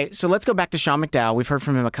 Yeah, okay, so let's go back to Sean McDowell. We've heard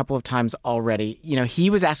from him a couple of times already. He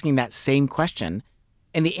was asking that same question,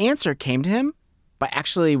 and the answer came to him by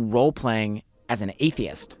actually role-playing as an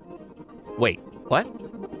atheist. Wait, what?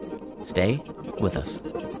 Stay with us.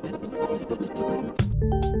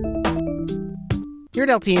 Here at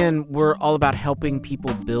LTN, we're all about helping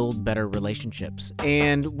people build better relationships,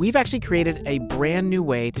 and we've actually created a brand new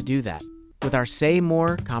way to do that with our Say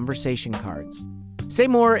More conversation cards. Say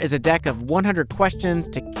More is a deck of 100 questions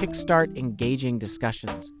to kickstart engaging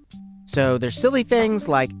discussions. So there's silly things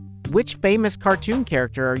like, which famous cartoon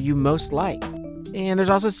character are you most like? And there's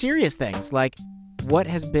also serious things like, what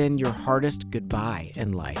has been your hardest goodbye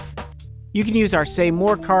in life? You can use our Say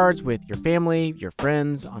More cards with your family, your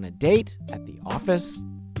friends, on a date, at the office.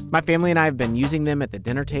 My family and I have been using them at the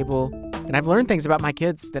dinner table, and I've learned things about my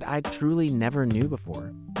kids that I truly never knew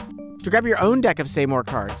before. To grab your own deck of Say More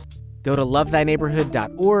cards, go to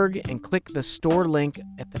lovethyneighborhood.org and click the store link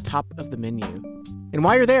at the top of the menu. And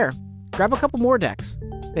while you're there, grab a couple more decks.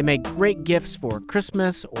 They make great gifts for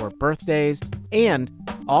Christmas or birthdays, and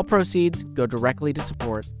all proceeds go directly to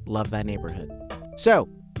support Love Thy Neighborhood. So,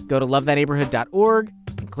 go to lovethyneighborhood.org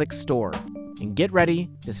and click store, and get ready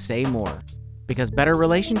to say more, because better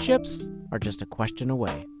relationships are just a question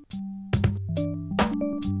away.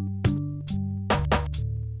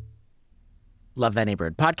 Love Thy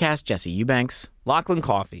Neighborhood podcast, Jesse Eubanks. Lachlan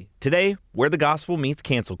Coffey. Today, where the gospel meets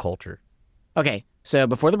cancel culture. Okay, so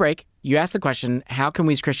before the break, you asked the question, how can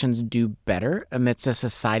we as Christians do better amidst a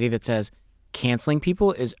society that says canceling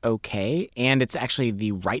people is okay and it's actually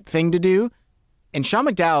the right thing to do? And Sean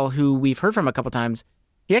McDowell, who we've heard from a couple times,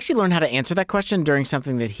 he actually learned how to answer that question during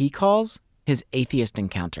something that he calls his atheist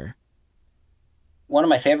encounter. One of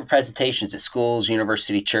my favorite presentations at schools,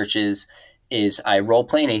 university, churches is I role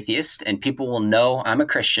play an atheist, and people will know I'm a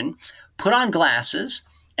Christian, put on glasses,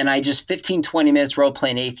 and I just 15, 20 minutes role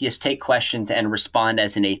play an atheist, take questions, and respond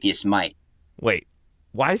as an atheist might. Wait,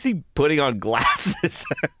 why is he putting on glasses?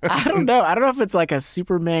 I don't know. I don't know if it's like a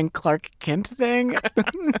Superman Clark Kent thing.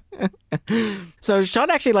 So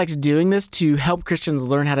Sean actually likes doing this to help Christians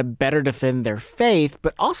learn how to better defend their faith,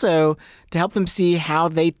 but also to help them see how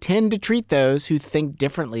they tend to treat those who think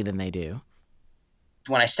differently than they do.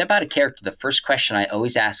 When I step out of character, the first question I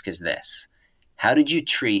always ask is this: how did you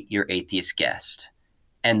treat your atheist guest?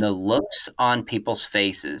 And the looks on people's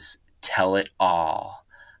faces tell it all.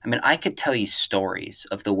 I mean, I could tell you stories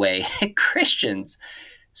of the way Christians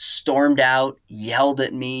stormed out, yelled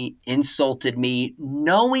at me, insulted me,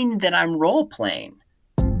 knowing that I'm role-playing.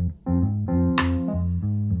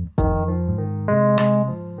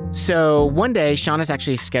 So one day, Sean is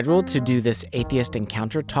actually scheduled to do this atheist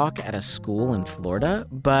encounter talk at a school in Florida,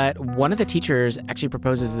 but one of the teachers actually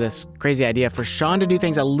proposes this crazy idea for Sean to do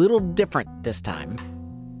things a little different this time.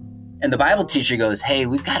 And the Bible teacher goes, hey,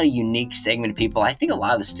 we've got a unique segment of people. I think a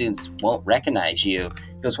lot of the students won't recognize you.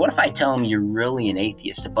 He goes, what if I tell them you're really an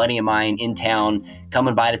atheist? A buddy of mine in town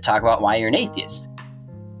coming by to talk about why you're an atheist.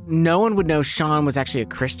 No one would know Sean was actually a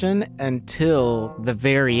Christian until the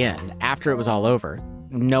very end, after it was all over.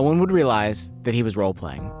 No one would realize that he was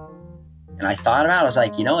role-playing. And I thought about it. I was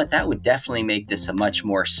like, you know what? That would definitely make this a much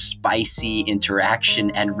more spicy interaction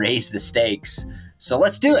and raise the stakes. So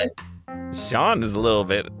let's do it. Sean is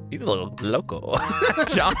he's a little loco.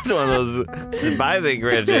 Sean's one of those spicy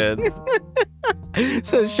Christians.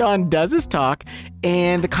 So Sean does his talk,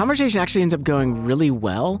 and the conversation actually ends up going really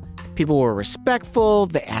well. People were respectful,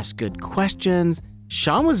 they asked good questions.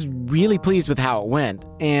 Sean was really pleased with how it went,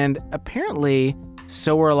 and apparently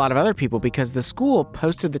so were a lot of other people, because the school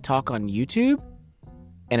posted the talk on YouTube,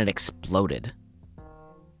 and it exploded.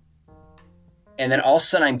 And then all of a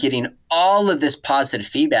sudden I'm getting all of this positive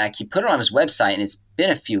feedback. He put it on his website, and it's been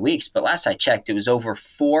a few weeks, but last I checked, it was over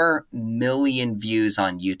 4 million views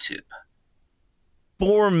on YouTube.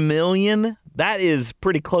 4 million? That is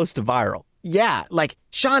pretty close to viral. Yeah, like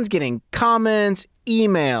Sean's getting comments,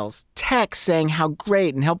 emails, texts saying how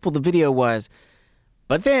great and helpful the video was.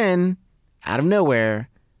 But then, out of nowhere,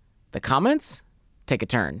 the comments take a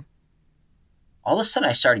turn. All of a sudden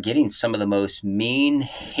I started getting some of the most mean,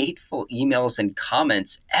 hateful emails and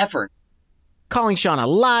comments ever. Calling Sean a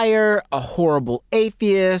liar, a horrible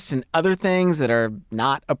atheist, and other things that are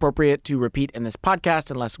not appropriate to repeat in this podcast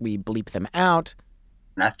unless we bleep them out.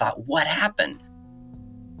 And I thought, what happened?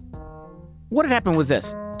 What had happened was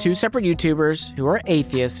this. 2 separate YouTubers who are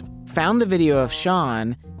atheists found the video of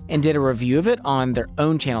Sean and did a review of it on their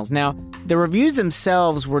own channels. Now, the reviews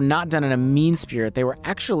themselves were not done in a mean spirit. They were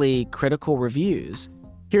actually critical reviews.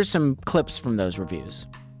 Here's some clips from those reviews.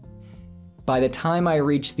 By the time I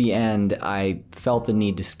reached the end, I felt the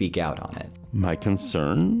need to speak out on it. My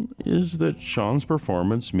concern is that Sean's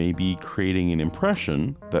performance may be creating an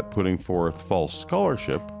impression that putting forth false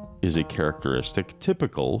scholarship is a characteristic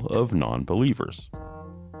typical of non-believers.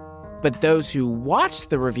 But those who watched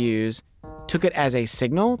the reviews took it as a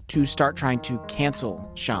signal to start trying to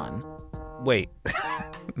cancel Sean. Wait,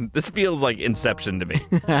 this feels like Inception to me.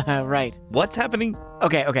 Right. What's happening?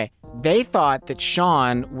 Okay. They thought that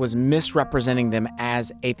Sean was misrepresenting them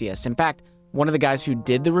as atheists. In fact, one of the guys who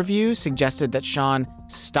did the review suggested that Sean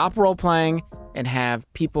stop role-playing and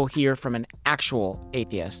have people hear from an actual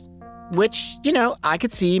atheist, which, I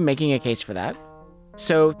could see making a case for that.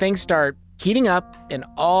 So things start heating up in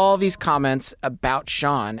all these comments about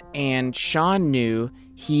Sean, and Sean knew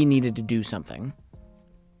he needed to do something.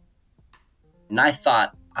 And I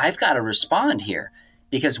thought, I've got to respond here,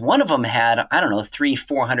 because one of them had,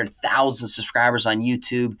 300,000-400,000 subscribers on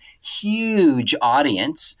YouTube, huge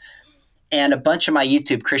audience. And a bunch of my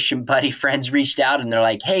YouTube Christian buddy friends reached out and they're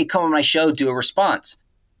like, hey, come on my show, do a response.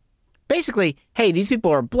 Basically, hey, these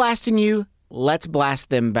people are blasting you, let's blast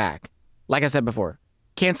them back. Like I said before,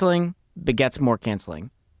 canceling begets more canceling.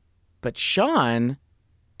 But Sean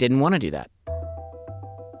didn't want to do that.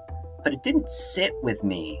 But it didn't sit with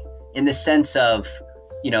me in the sense of,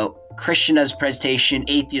 Christian does a presentation,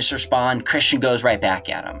 atheists respond, Christian goes right back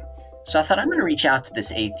at him. So I thought, I'm going to reach out to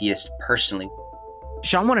this atheist personally.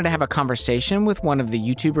 Sean wanted to have a conversation with one of the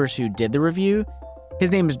YouTubers who did the review.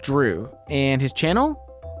 His name is Drew, and his channel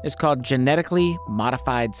is called Genetically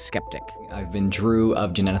Modified Skeptic. I've been Drew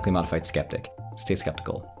of Genetically Modified Skeptic. Stay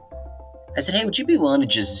skeptical. I said, hey, would you be willing to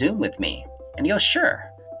just Zoom with me? And he goes, sure.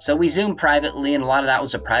 So we Zoomed privately, and a lot of that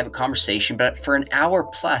was a private conversation, but for an hour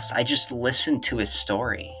plus, I just listened to his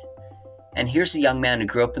story. And here's a young man who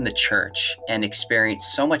grew up in the church and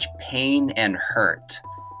experienced so much pain and hurt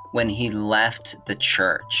when he left the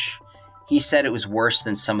church. He said it was worse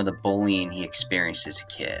than some of the bullying he experienced as a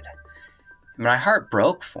kid. My heart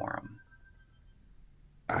broke for him.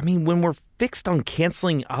 I mean, when we're fixed on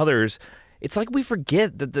canceling others, it's like we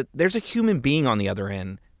forget that there's a human being on the other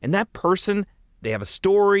end. And that person, they have a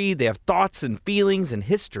story, they have thoughts and feelings and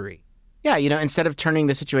history. Yeah, instead of turning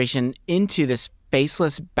the situation into this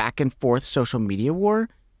faceless back and forth social media war,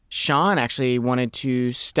 Sean actually wanted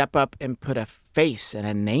to step up and put a face and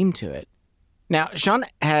a name to it. Now, Sean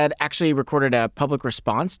had actually recorded a public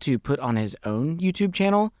response to put on his own YouTube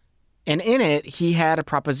channel, and in it, he had a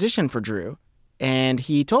proposition for Drew, and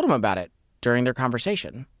he told him about it during their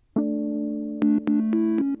conversation.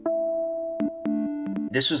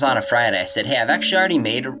 This was on a Friday. I said, hey, I've actually already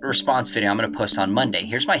made a response video I'm going to post on Monday.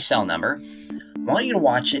 Here's my cell number. I want you to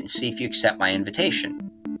watch it and see if you accept my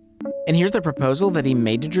invitation. And here's the proposal that he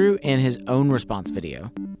made to Drew in his own response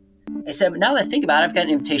video. I said, but now that I think about it, I've got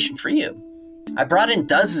an invitation for you. I brought in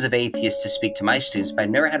dozens of atheists to speak to my students, but I've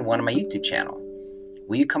never had one on my YouTube channel.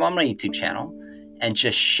 Will you come on my YouTube channel and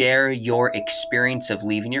just share your experience of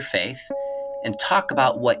leaving your faith and talk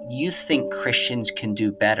about what you think Christians can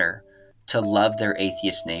do better to love their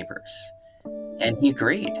atheist neighbors? And he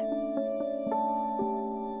agreed.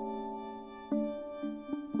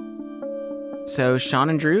 So Sean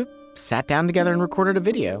and Drew sat down together and recorded a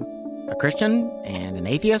video, a Christian and an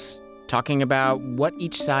atheist, talking about what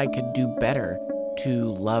each side could do better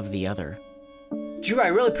to love the other. Drew, I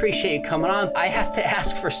really appreciate you coming on. I have to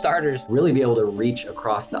ask for starters. Really be able to reach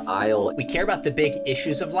across the aisle. We care about the big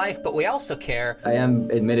issues of life, but we also care. I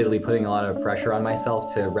am admittedly putting a lot of pressure on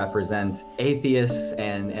myself to represent atheists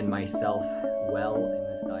and myself well in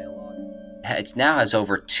this dialogue. It now has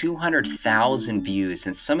over 200,000 views,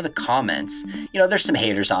 and some of the comments, there's some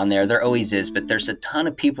haters on there. There always is, but there's a ton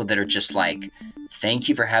of people that are just like, thank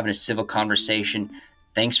you for having a civil conversation.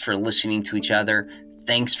 Thanks for listening to each other.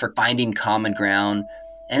 Thanks for finding common ground.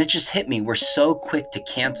 And it just hit me. We're so quick to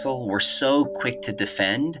cancel. We're so quick to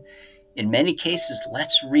defend. In many cases,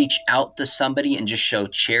 let's reach out to somebody and just show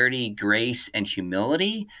charity, grace, and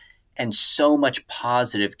humility. And so much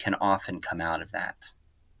positive can often come out of that.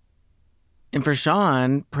 And for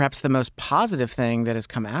Sean, perhaps the most positive thing that has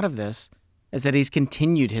come out of this is that he's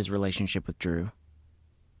continued his relationship with Drew.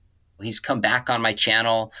 He's come back on my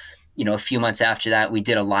channel. A few months after that, we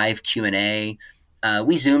did a live Q&A.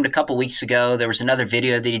 We Zoomed a couple weeks ago. There was another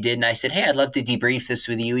video that he did, and I said, hey, I'd love to debrief this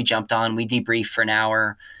with you. He jumped on. We debriefed for an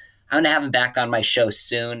hour. I'm going to have him back on my show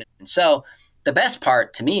soon. And so the best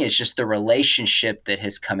part to me is just the relationship that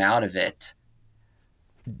has come out of it.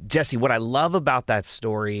 Jesse, what I love about that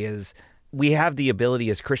story is we have the ability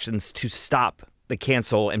as Christians to stop the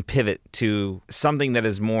cancel and pivot to something that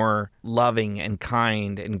is more loving and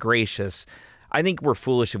kind and gracious. I think we're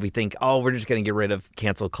foolish if we think, we're just going to get rid of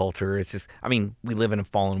cancel culture. It's just, we live in a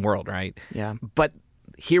fallen world, right? Yeah. But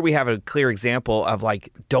here we have a clear example of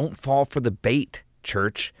don't fall for the bait,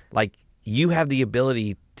 church. You have the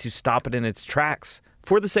ability to stop it in its tracks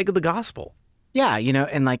for the sake of the gospel. Yeah,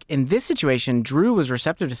 and in this situation, Drew was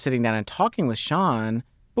receptive to sitting down and talking with Sean,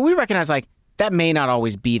 but we recognize that may not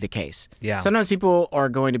always be the case. Yeah. Sometimes people are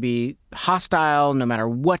going to be hostile no matter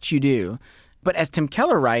what you do. But as Tim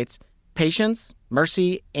Keller writes, patience,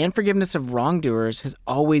 mercy, and forgiveness of wrongdoers has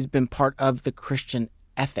always been part of the Christian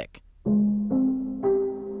ethic.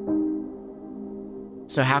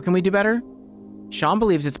 So how can we do better? Sean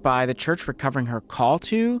believes it's by the church recovering her call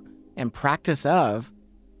to and practice of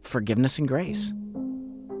forgiveness and grace.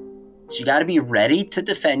 So you got to be ready to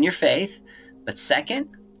defend your faith. But second,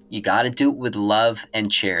 you got to do it with love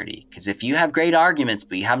and charity. Because if you have great arguments,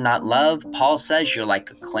 but you have not love, Paul says you're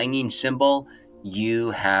like a clanging cymbal.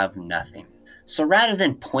 You have nothing. So rather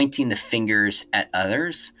than pointing the fingers at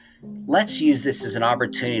others, let's use this as an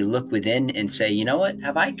opportunity to look within and say, you know what?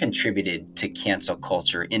 Have I contributed to cancel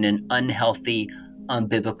culture in an unhealthy,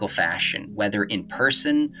 unbiblical fashion, whether in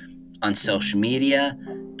person, on social media,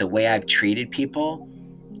 the way I've treated people?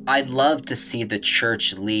 I'd love to see the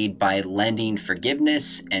church lead by lending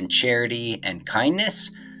forgiveness and charity and kindness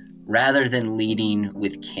rather than leading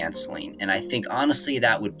with canceling. And I think, honestly,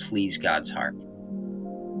 that would please God's heart.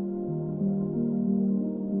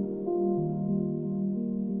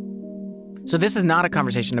 So this is not a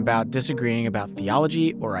conversation about disagreeing about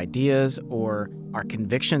theology or ideas or our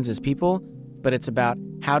convictions as people, but it's about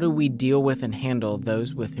how do we deal with and handle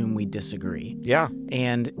those with whom we disagree. Yeah.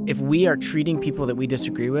 And if we are treating people that we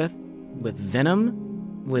disagree with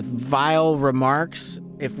venom, with vile remarks,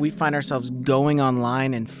 if we find ourselves going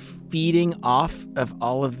online and feeding off of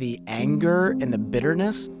all of the anger and the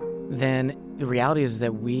bitterness, then the reality is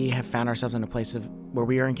that we have found ourselves in a place where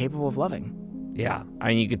we are incapable of loving. Yeah. I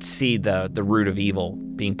mean, you could see the root of evil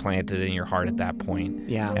being planted in your heart at that point.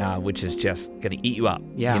 Yeah. Which is just going to eat you up.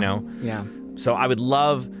 Yeah. You know? Yeah. So I would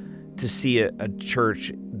love to see a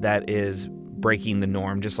church that is breaking the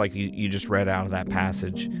norm, just like you just read out of that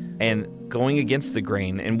passage, and going against the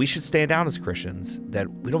grain. And we should stand out as Christians, that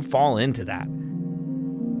we don't fall into that.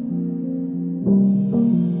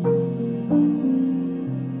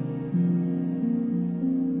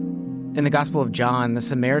 In the Gospel of John, the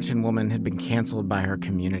Samaritan woman had been canceled by her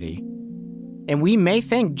community. And we may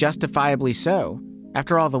think justifiably so.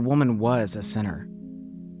 After all, the woman was a sinner.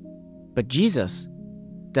 But Jesus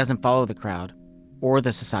doesn't follow the crowd or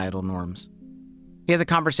the societal norms. He has a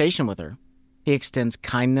conversation with her. He extends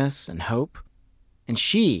kindness and hope, and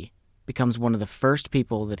she becomes one of the first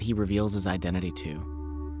people that he reveals his identity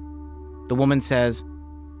to. The woman says,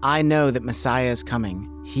 "I know that Messiah is coming,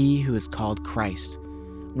 he who is called Christ.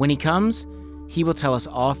 When he comes, he will tell us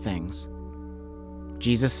all things."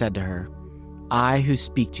 Jesus said to her, "I who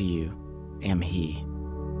speak to you am he."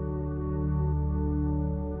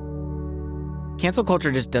 Cancel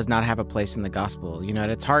culture just does not have a place in the gospel. You know, at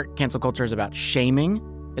its heart, cancel culture is about shaming.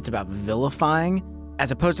 It's about vilifying, as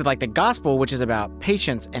opposed to like the gospel, which is about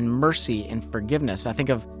patience and mercy and forgiveness. I think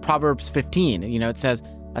of Proverbs 15. You know, it says,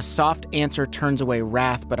 "A soft answer turns away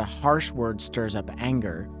wrath, but a harsh word stirs up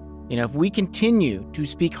anger." You know, if we continue to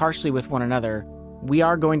speak harshly with one another, we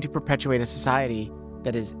are going to perpetuate a society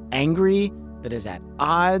that is angry, that is at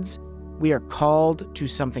odds. We are called to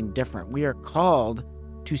something different. We are called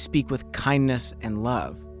to speak with kindness and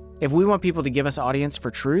love. If we want people to give us audience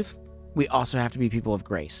for truth, we also have to be people of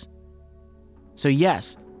grace. So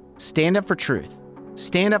yes, stand up for truth.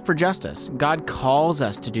 Stand up for justice. God calls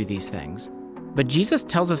us to do these things. But Jesus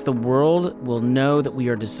tells us the world will know that we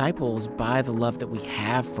are disciples by the love that we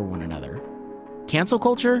have for one another. Cancel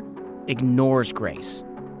culture ignores grace.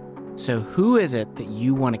 So who is it that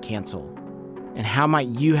you want to cancel? And how might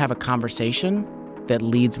you have a conversation that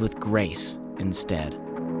leads with grace instead?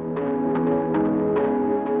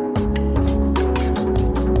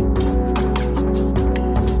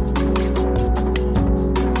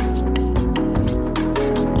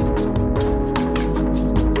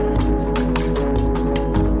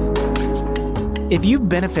 If you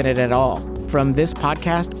benefited at all from this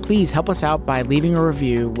podcast, please help us out by leaving a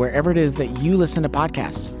review wherever it is that you listen to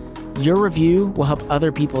podcasts. Your review will help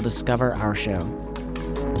other people discover our show.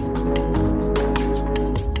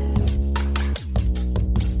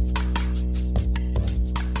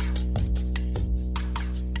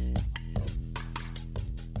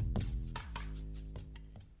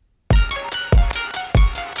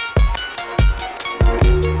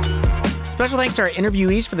 Special thanks to our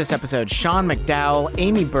interviewees for this episode, Sean McDowell,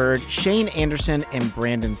 Amy Bird, Shane Anderson, and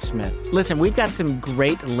Brandon Smith. Listen, we've got some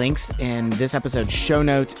great links in this episode's show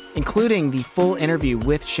notes, including the full interview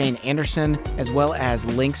with Shane Anderson, as well as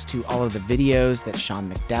links to all of the videos that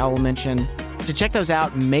Sean McDowell mentioned. To check those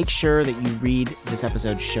out, make sure that you read this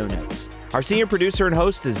episode's show notes. Our senior producer and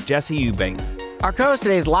host is Jesse Eubanks. Our co-host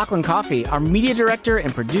today is Lachlan Coffey. Our media director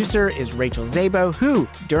and producer is Rachel Zabo, who,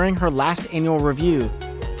 during her last annual review,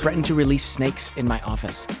 threatened to release snakes in my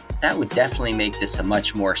office. That would definitely make this a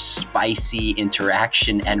much more spicy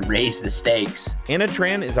interaction and raise the stakes. Anna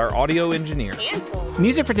Tran is our audio engineer. Canceled.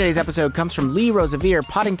 Music for today's episode comes from Lee Rosevere,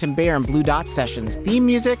 Poddington Bear, and Blue Dot Sessions. Theme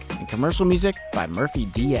music and commercial music by Murphy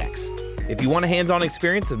DX. If you want a hands-on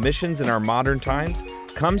experience of missions in our modern times,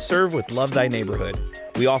 come serve with Love Thy Neighborhood.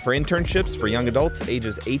 We offer internships for young adults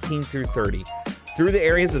ages 18 through 30. Through the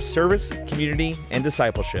areas of service, community, and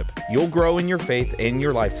discipleship, you'll grow in your faith and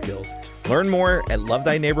your life skills. Learn more at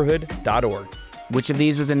lovethyneighborhood.org. Which of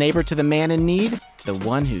these was a neighbor to the man in need? The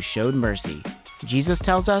one who showed mercy. Jesus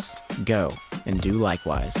tells us, go and do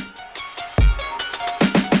likewise.